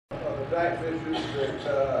tax issues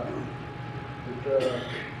that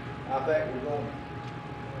I think we're going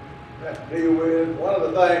to have to deal with. One of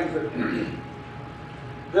the things that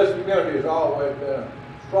this community has always been a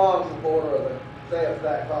strong supporter of the sales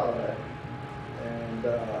tax holiday. And it's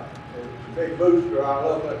a big boost to our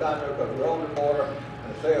local economy because we're on the border,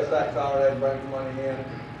 and the sales tax holiday brings money in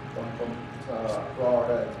from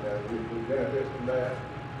Florida, and we benefit from that.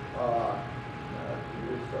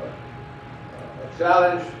 It's a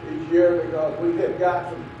challenge each year because we have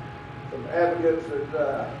got some advocates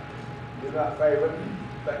that do not favor it,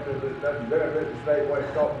 think that it doesn't benefit the state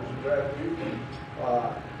waste office and revenue.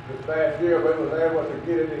 This past year we was able to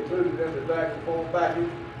get it included in the tax reform package,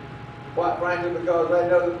 quite frankly because they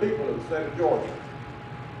know the people of the state of Georgia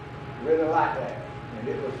really like that. And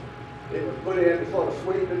it was put in to sort of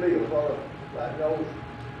sweeten the deal, sort of like the old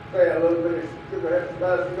saying, a little bit of sugar helps the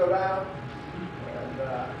medicine go down.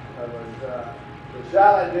 And the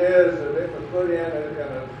challenge is that it was put in and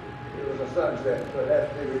it was a sunset, so it has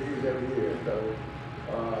to be reviewed every year. So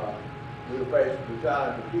we were faced with the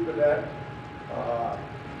challenge of keeping that.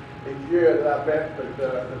 Each year that I've met with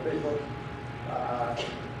the people,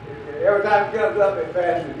 every time it comes up, it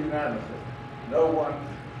passes unanimously. No one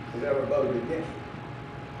has ever voted against it.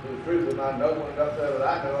 For the truth of the matter, no one up there that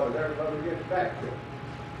I know of has ever voted against tax bill.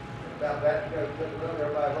 Without that,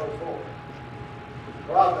 everybody votes for it. The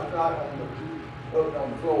problem is not on the voting on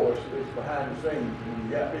the floor, it's behind the scenes. When you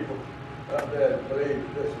got people up there that believe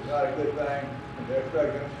this is not a good thing, and they're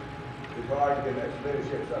struggling, it's hard to get that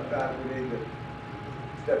leadership. Sometimes we need to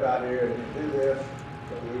step out here and do this,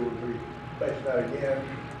 but we will be facing that again.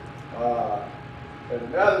 And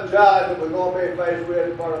another challenge that we're going to be faced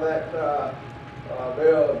with, part of that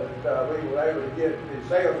bill, that we were able to get the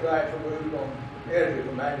sales tax removed on energy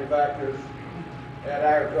from manufacturers and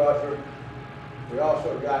agriculture. We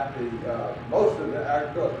also got the most of the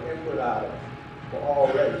agricultural input items were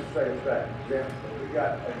already sales tax exempt. So we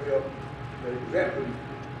got a bill that exempted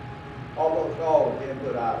almost all of the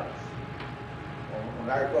input items on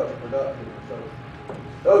agricultural production. So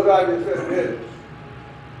those items in business.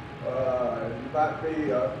 You might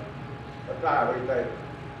be a tire retailer.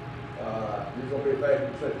 You're going to be facing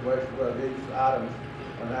a situation where these items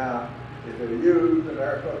are now, if they're used in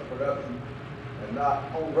agricultural production and not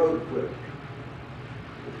on road equipment,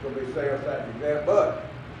 it's going to be sales tax exempt. But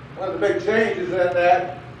one of the big changes in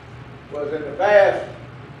that was in the past,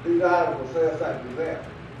 these items were sales tax exempt.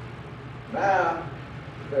 Now,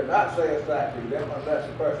 they're not sales tax exempt unless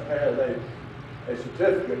the person has a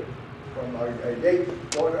certificate from a Gates,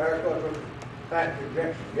 Georgia Agricultural Tax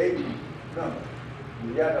Exemption, Gates number.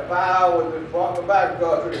 You got to file with the Department of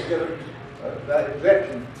Agriculture to get that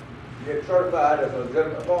exemption, to get certified as a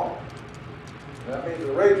legitimate farmer. That means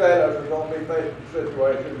the retailers are going to be facing a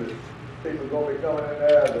situation that people are going to be coming in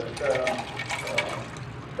there that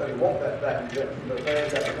they want that tax exemption, but they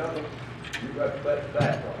ain't got the number, you've got to pay the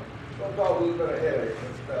tax on it. It's going to cause a little bit of headache,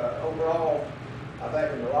 but overall, I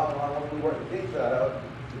think in the long run, once we work the kinks out of it,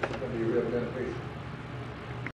 this is going to be real beneficial.